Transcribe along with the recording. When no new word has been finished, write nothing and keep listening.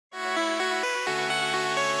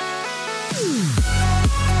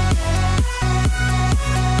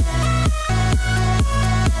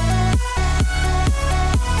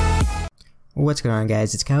What's going on,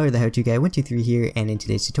 guys? It's Kyler, the how-to guy 123 here, and in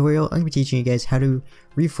today's tutorial I'm going to be teaching you guys how to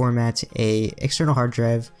reformat a external hard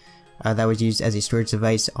drive that was used as a storage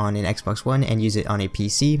device on an Xbox One and use it on a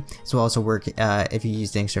PC. This will also work if you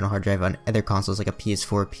use the external hard drive on other consoles like a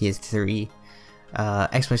PS4, PS3,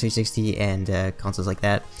 Xbox 360, and consoles like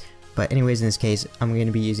that. But anyways, in this case, I'm going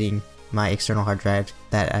to be using my external hard drive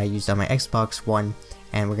that I used on my Xbox One,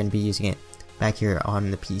 and we're going to be using it back here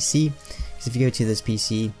on the PC. Because if you go to this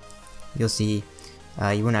PC, you'll see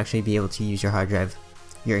you won't actually be able to use your hard drive,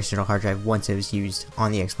 your external hard drive, once it was used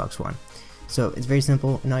on the Xbox One. So it's very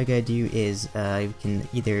simple, and all you gotta do is you can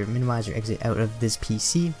either minimize or exit out of this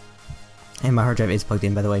PC. And my hard drive is plugged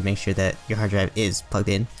in, by the way. Make sure that your hard drive is plugged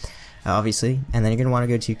in, obviously. And then you're gonna want to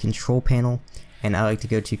go to Control Panel, and I like to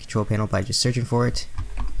go to Control Panel by just searching for it.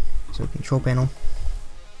 So Control Panel,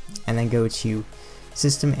 and then go to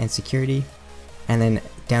System and Security, and then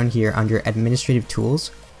down here under Administrative Tools,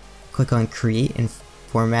 click on Create and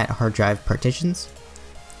Format Hard Drive Partitions,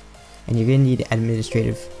 and you're going to need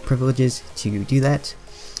administrative privileges to do that.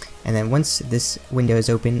 And then once this window is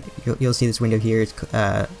open, you'll see this window here. It's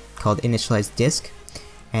called Initialize Disk,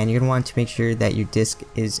 and you're going to want to make sure that your disk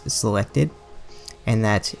is selected, and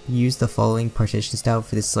that use the following partition style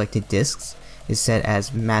for the selected disks is set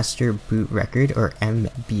as Master Boot Record, or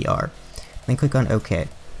MBR. Then click on OK.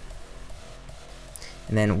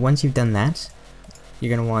 And then once you've done that,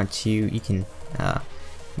 you're going to want to, you can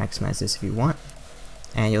maximize this if you want,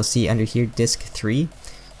 and you'll see under here disk 3,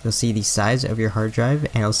 you'll see the size of your hard drive,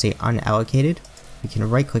 and it'll say unallocated. You can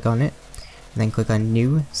right click on it, and then click on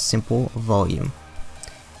New Simple Volume.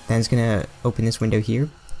 Then it's going to open this window here,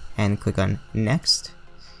 and click on Next,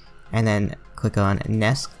 and then click on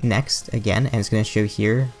Next again, and it's going to show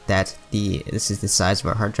here that this is the size of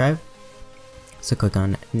our hard drive. So click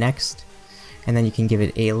on Next, and then you can give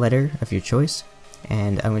it a letter of your choice.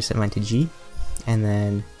 And I'm going to set mine to G, and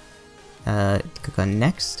then click on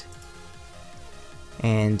Next,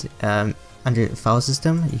 and under File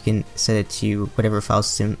System you can set it to whatever file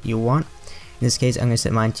system you want. In this case I'm going to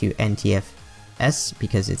set mine to NTFS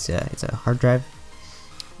because it's a hard drive,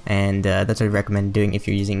 and that's what I recommend doing if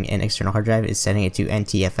you're using an external hard drive, is setting it to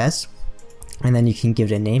NTFS. And then you can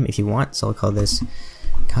give it a name if you want, so I'll call this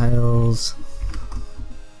Kyle's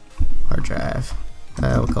hard drive.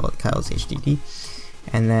 We'll call it Kyle's HDD.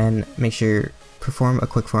 And then make sure Perform a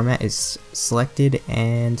Quick Format is selected,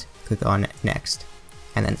 and click on Next,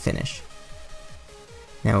 and then Finish.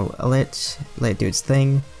 Now let it do its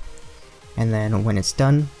thing, and then when it's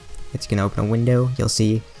done, it's gonna open a window. You'll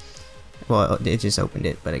see, well, it just opened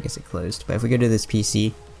it, but I guess it closed. But if we go to this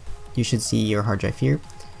PC, you should see your hard drive here.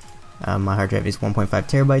 My hard drive is 1.5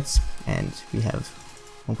 terabytes, and we have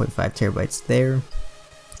 1.5 terabytes there,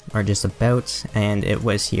 or just about, and it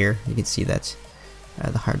was here. You can see that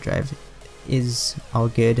the hard drive is all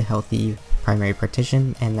good, healthy primary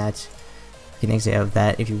partition, and that you can exit out of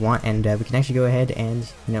that if you want, and we can actually go ahead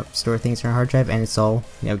and store things on our hard drive, and it's all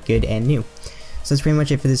good and new. So that's pretty much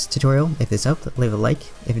it for this tutorial. If this helped, leave a like.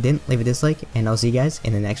 If it didn't, leave a dislike, and I'll see you guys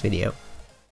in the next video.